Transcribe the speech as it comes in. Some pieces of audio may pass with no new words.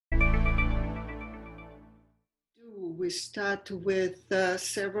we start with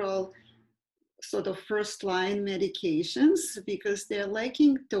several sort of first-line medications because they're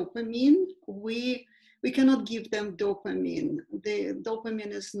lacking dopamine. We cannot give them dopamine. The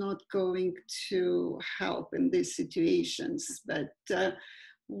dopamine is not going to help in these situations, but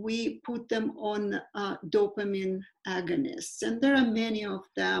we put them on dopamine agonists, and there are many of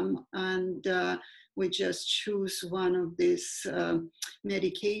them, and we just choose one of these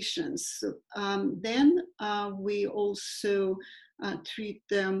medications. Then we also treat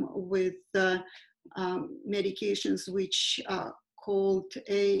them with medications which are called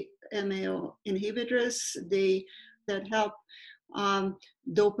AADC inhibitors. That help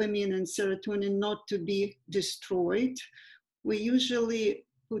dopamine and serotonin not to be destroyed. We usually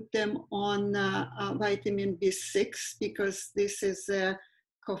put them on vitamin B6 because this is a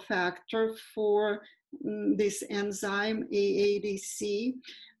cofactor for this enzyme AADC.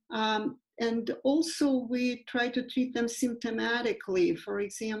 And also we try to treat them symptomatically. For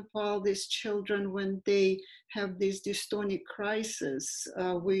example, these children, when they have this dystonic crisis,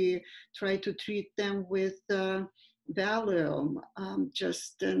 we try to treat them with Valium,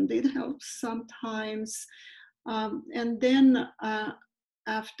 and it helps sometimes. And then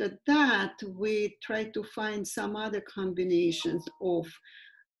after that, we try to find some other combinations of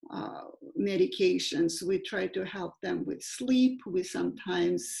medications. We try to help them with sleep. We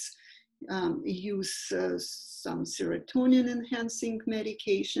sometimes use some serotonin enhancing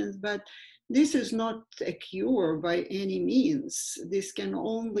medications, but this is not a cure by any means. This can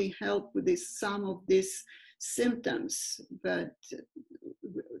only help with some of these symptoms, but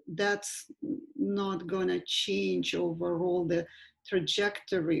that's not going to change overall the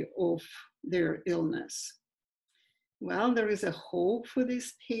trajectory of their illness. Well, there is a hope for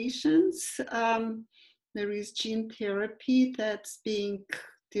these patients. There is gene therapy that's being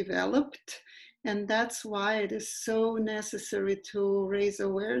developed, and that's why it is so necessary to raise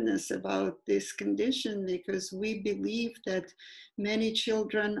awareness about this condition, because we believe that many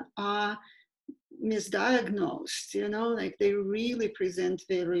children are misdiagnosed, like they really present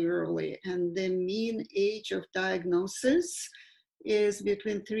very early, and the mean age of diagnosis is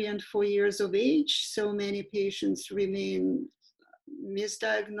between 3 and 4 years of age. So many patients remain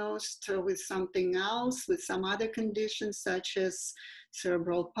misdiagnosed with something else, with some other conditions such as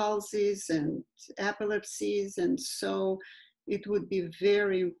cerebral palsies and epilepsies. And so it would be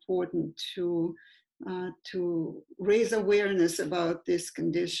very important to raise awareness about this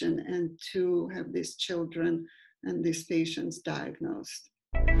condition and to have these children and these patients diagnosed.